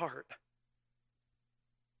clicked in my heart.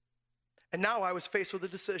 And now I was faced with a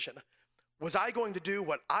decision. Was I going to do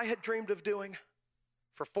what I had dreamed of doing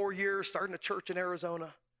for 4 years, starting a church in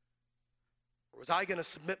Arizona? Or was I going to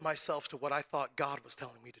submit myself to what I thought God was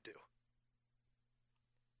telling me to do?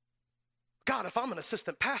 God, if I'm an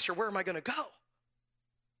assistant pastor, where am I going to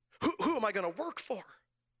go? Who am I going to work for?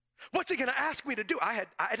 What's he going to ask me to do? I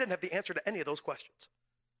didn't have the answer to any of those questions.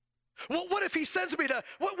 Well, what if he sends me to,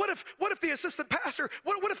 what if the assistant pastor,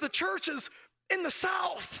 what if the church is in the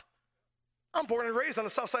South? I'm born and raised on the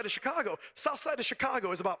south side of Chicago. South side of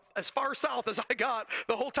Chicago is about as far south as I got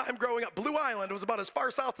the whole time growing up. Blue Island was about as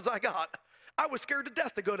far south as I got. I was scared to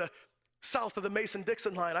death to go to south of the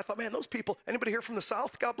Mason-Dixon line. I thought, man, those people, anybody here from the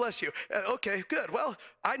South? God bless you. Okay, good. Well,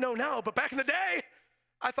 I know now, but back in the day,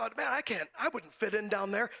 I thought, man, I wouldn't fit in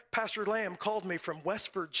down there. Pastor Lamb called me from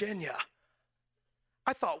West Virginia.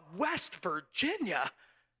 I thought, West Virginia?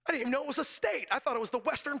 I didn't even know it was a state. I thought it was the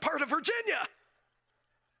western part of Virginia.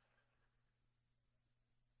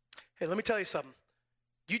 Hey, let me tell you something.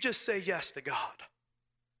 You just say yes to God.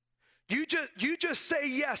 You just say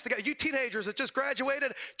yes to God. You teenagers that just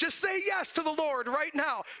graduated, just say yes to the Lord right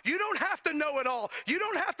now. You don't have to know it all. You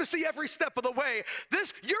don't have to see every step of the way.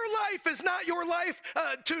 Your life is not your life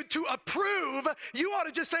to approve. You ought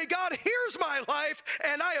to just say, God, here's my life,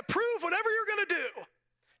 and I approve whatever you're going to do.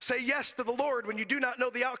 Say yes to the Lord when you do not know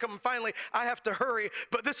the outcome. And finally, I have to hurry,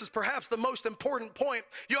 but this is perhaps the most important point.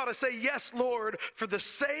 You ought to say yes, Lord, for the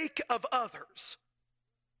sake of others.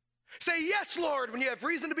 Say yes, Lord, when you have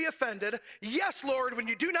reason to be offended. Yes, Lord, when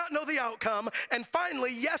you do not know the outcome. And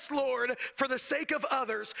finally, yes, Lord, for the sake of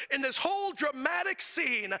others. In this whole dramatic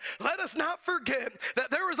scene, let us not forget that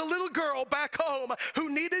there was a little girl back home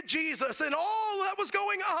who needed Jesus. And all that was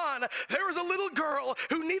going on, there was a little girl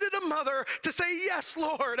who needed a mother to say, yes,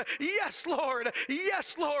 Lord, yes, Lord,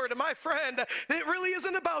 yes, Lord. And my friend, it really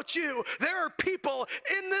isn't about you. There are people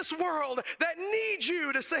in this world that need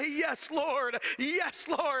you to say, yes, Lord, yes,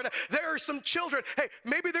 Lord. There are some children. Hey,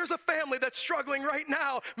 maybe there's a family that's struggling right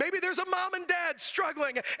now. Maybe there's a mom and dad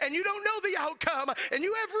struggling, and you don't know the outcome, and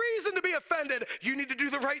you have reason to be offended. You need to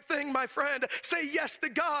do the right thing, my friend. Say yes to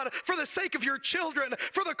God for the sake of your children,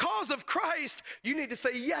 for the cause of Christ. You need to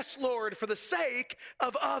say yes, Lord, for the sake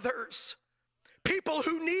of others. People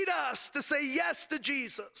who need us to say yes to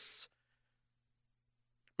Jesus.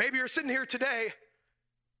 Maybe you're sitting here today.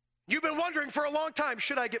 You've been wondering for a long time,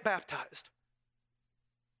 should I get baptized?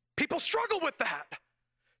 People struggle with that.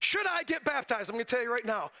 Should I get baptized? I'm going to tell you right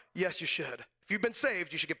now, yes, you should. If you've been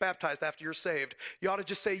saved, you should get baptized after you're saved. You ought to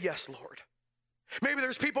just say, yes, Lord. Maybe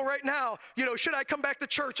there's people right now, should I come back to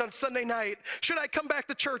church on Sunday night? Should I come back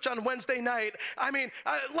to church on Wednesday night? I mean,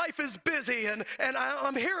 life is busy, and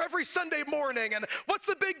I'm here every Sunday morning, and what's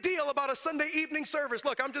the big deal about a Sunday evening service?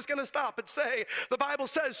 Look, I'm just going to stop and say, the Bible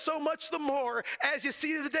says, so much the more as you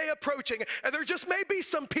see the day approaching, and there just may be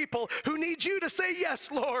some people who need you to say,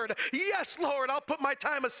 yes, Lord, I'll put my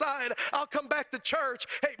time aside, I'll come back to church.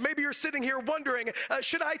 Hey, maybe you're sitting here wondering,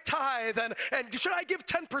 should I tithe, and should I give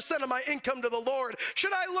 10% of my income to the Lord?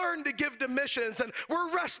 Should I learn to give to missions? And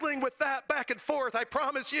we're wrestling with that back and forth. I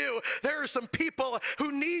promise you, there are some people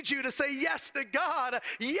who need you to say yes to God.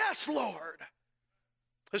 Yes, Lord.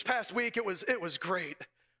 This past week, it was great.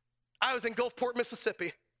 I was in Gulfport,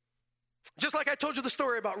 Mississippi. Just like I told you the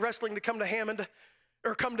story about wrestling to come to Hammond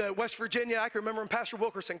or come to West Virginia, I can remember when Pastor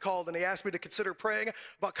Wilkerson called and he asked me to consider praying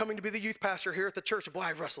about coming to be the youth pastor here at the church. Boy,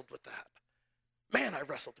 I wrestled with that. Man, I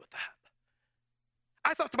wrestled with that.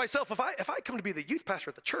 I thought to myself, if I come to be the youth pastor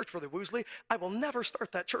at the church, Brother Woosley, I will never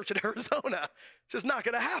start that church in Arizona. It's just not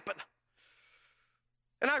going to happen.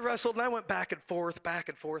 And I wrestled, and I went back and forth, back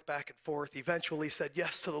and forth, back and forth. Eventually said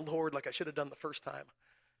yes to the Lord like I should have done the first time.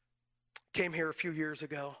 Came here a few years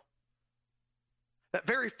ago. That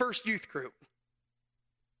very first youth group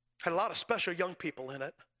had a lot of special young people in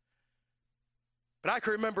it. But I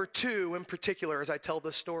can remember two in particular as I tell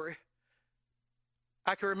this story.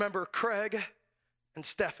 I can remember Craig and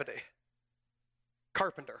Stephanie,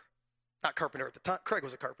 carpenter. Not carpenter at the time. Craig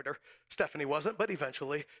was a carpenter. Stephanie wasn't, but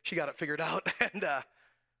eventually she got it figured out. And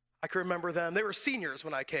I can remember them. They were seniors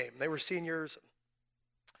when I came. They were seniors.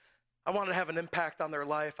 I wanted to have an impact on their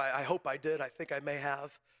life. I hope I did. I think I may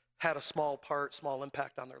have had a small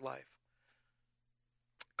impact on their life.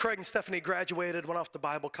 Craig and Stephanie graduated, went off to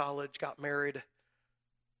Bible college, got married.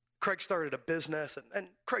 Craig started a business, and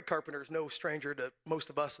Craig Carpenter is no stranger to most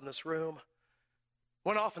of us in this room.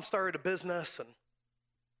 Went off and started a business, and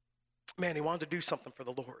man, he wanted to do something for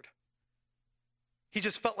the Lord. He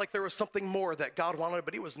just felt like there was something more that God wanted,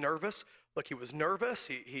 but he was nervous. Look, he was nervous.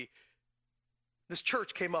 This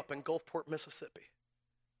church came up in Gulfport, Mississippi.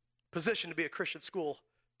 Position to be a Christian school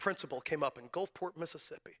principal came up in Gulfport,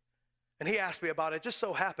 Mississippi. And he asked me about it. It just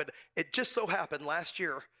so happened last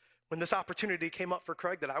year when this opportunity came up for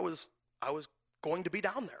Craig that I was going to be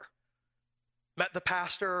down there. Met the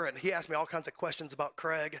pastor, and he asked me all kinds of questions about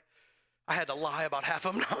Craig. I had to lie about half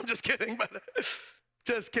of them. No, I'm just kidding, but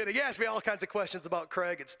just kidding. He asked me all kinds of questions about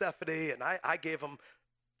Craig and Stephanie, and I gave him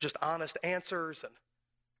just honest answers. And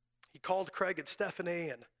he called Craig and Stephanie,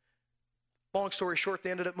 and long story short,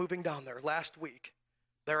 they ended up moving down there last week.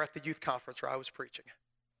 They're at the youth conference where I was preaching.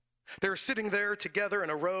 They were sitting there together in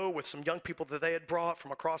a row with some young people that they had brought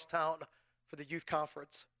from across town for the youth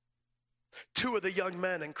conference. Two of the young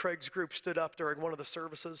men in Craig's group stood up during one of the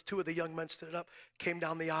services. Two of the young men stood up, came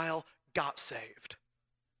down the aisle, got saved.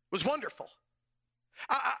 It was wonderful.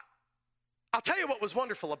 I'll tell you what was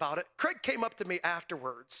wonderful about it. Craig came up to me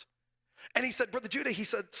afterwards, And he said, Brother Judah, he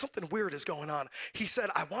said, something weird is going on. He said,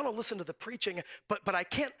 I want to listen to the preaching, but I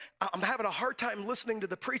can't, I'm having a hard time listening to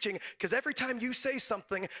the preaching because every time you say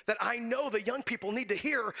something that I know the young people need to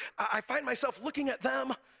hear, I find myself looking at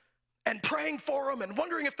them and praying for them and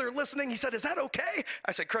wondering if they're listening. He said, is that okay?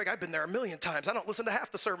 I said, Craig, I've been there a million times. I don't listen to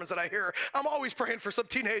half the sermons that I hear. I'm always praying for some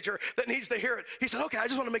teenager that needs to hear it. He said, okay, I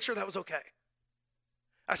just want to make sure that was okay.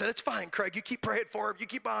 I said, it's fine, Craig. You keep praying for him. You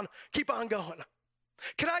keep on going.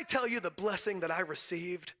 Can I tell you the blessing that I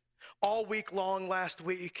received all week long last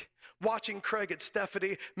week, watching Craig and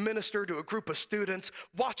Stephanie minister to a group of students,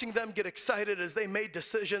 watching them get excited as they made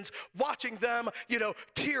decisions, watching them,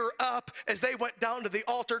 tear up as they went down to the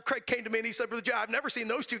altar. Craig came to me and he said, Brother Joe, I've never seen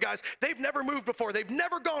those two guys. They've never moved before. They've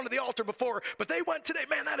never gone to the altar before, but they went today.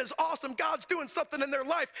 Man, that is awesome. God's doing something in their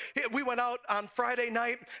life. We went out on Friday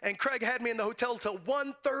night and Craig had me in the hotel till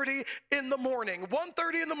 1:30 in the morning.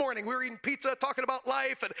 1:30 in the morning. We were eating pizza, talking about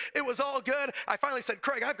life, and it was all good. I finally said,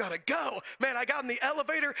 Craig, I've got to go. Man, I got in the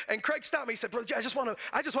elevator and Craig stopped me. He said, Brother Jay, I just want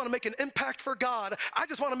to make an impact for God. I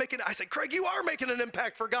said, Craig, you are making an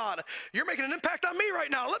impact for God. You're making an impact on me right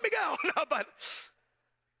now. Let me go. No, but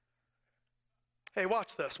hey,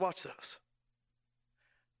 watch this.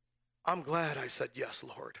 I'm glad I said yes,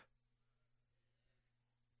 Lord.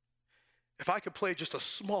 If I could play just a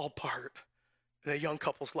small part in a young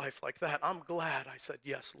couple's life like that, I'm glad I said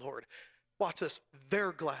yes, Lord. Watch this.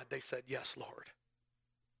 They're glad they said yes, Lord.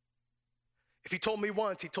 If he told me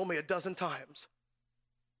once, he told me a dozen times.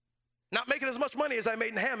 Not making as much money as I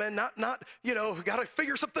made in Hammond, not got to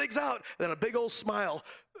figure some things out. Then a big old smile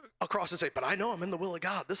across his face, but I know I'm in the will of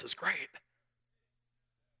God. This is great.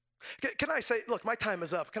 Can I say, look, my time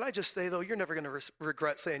is up. Can I just say, though, you're never going to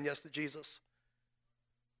regret saying yes to Jesus.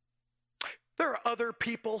 There are other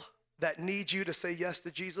people that need you to say yes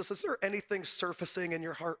to Jesus. Is there anything surfacing in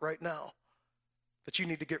your heart right now that you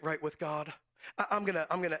need to get right with God? I'm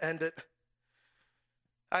gonna end it.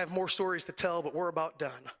 I have more stories to tell, but we're about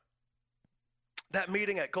done. That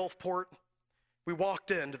meeting at Gulfport, we walked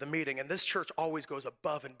into the meeting, and this church always goes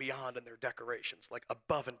above and beyond in their decorations, like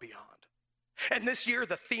above and beyond. And this year,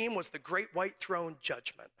 the theme was the Great White Throne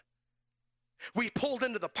Judgment. We pulled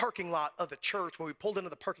into the parking lot of the church. When we pulled into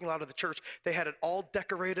the parking lot of the church, they had it all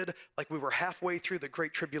decorated like we were halfway through the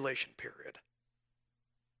Great Tribulation period.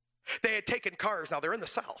 They had taken cars. Now, they're in the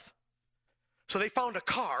South. So they found a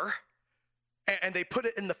car, and they put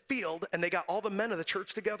it in the field, and they got all the men of the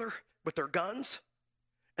church together with their guns,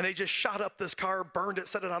 and they just shot up this car, burned it,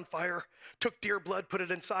 set it on fire, took deer blood, put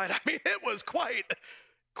it inside. I mean, it was quite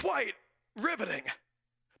riveting.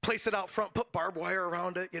 Placed it out front, put barbed wire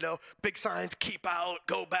around it, big signs, keep out,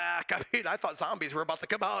 go back. I mean, I thought zombies were about to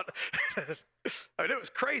come out. I mean, it was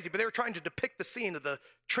crazy, but they were trying to depict the scene of the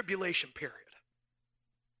tribulation period.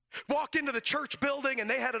 Walk into the church building, and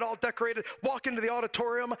they had it all decorated. Walk into the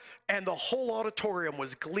auditorium, and the whole auditorium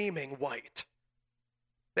was gleaming white.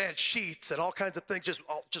 They had sheets and all kinds of things, just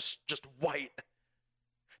white.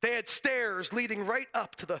 They had stairs leading right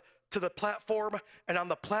up to the platform, and on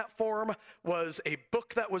the platform was a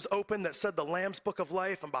book that was open that said the Lamb's Book of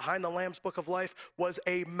Life, and behind the Lamb's Book of Life was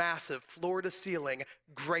a massive floor-to-ceiling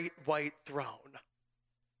great white throne.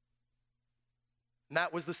 And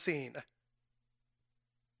that was the scene.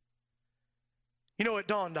 It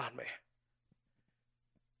dawned on me.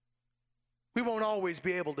 We won't always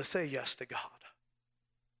be able to say yes to God.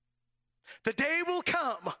 The day will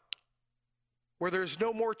come where there's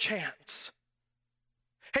no more chance.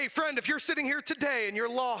 Hey, friend, if you're sitting here today and you're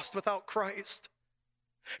lost without Christ,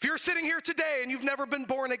 if you're sitting here today and you've never been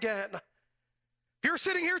born again, if you're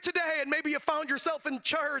sitting here today and maybe you found yourself in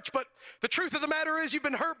church, but the truth of the matter is you've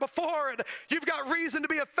been hurt before and you've got reason to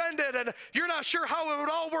be offended and you're not sure how it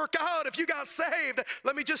would all work out if you got saved,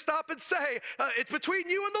 let me just stop and say, it's between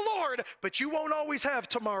you and the Lord, but you won't always have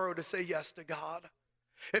tomorrow to say yes to God.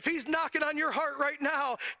 If he's knocking on your heart right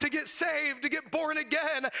now to get saved, to get born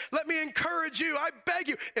again, let me encourage you. I beg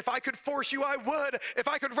you. If I could force you, I would. If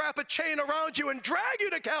I could wrap a chain around you and drag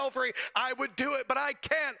you to Calvary, I would do it, but I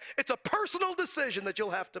can't. It's a personal decision that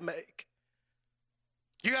you'll have to make.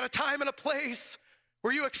 You got a time and a place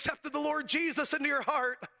where you accepted the Lord Jesus into your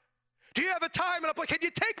heart. Do you have a time and a place? Can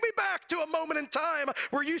you take me back to a moment in time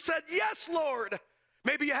where you said, yes, Lord?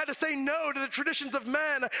 Maybe you had to say no to the traditions of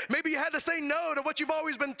men. Maybe you had to say no to what you've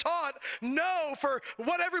always been taught. No for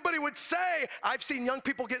what everybody would say. I've seen young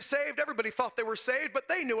people get saved. Everybody thought they were saved, but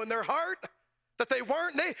they knew in their heart that they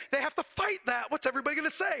weren't. They have to fight that. What's everybody going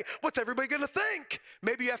to say? What's everybody going to think?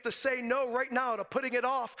 Maybe you have to say no right now to putting it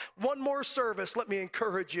off one more service. Let me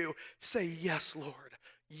encourage you. Say yes, Lord.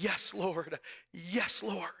 Yes, Lord. Yes,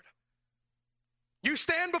 Lord. You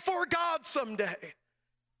stand before God someday.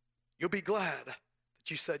 You'll be glad that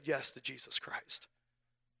you said yes to Jesus Christ.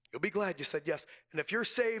 You'll be glad you said yes. And if you're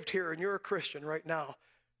saved here and you're a Christian right now,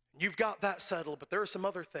 you've got that settled, but there are some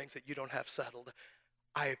other things that you don't have settled.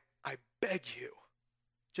 I beg you,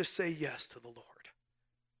 just say yes to the Lord.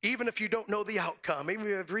 Even if you don't know the outcome, even if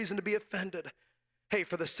you have reason to be offended. Hey,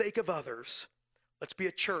 for the sake of others, let's be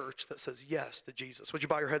a church that says yes to Jesus. Would you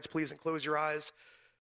bow your heads, please, and close your eyes?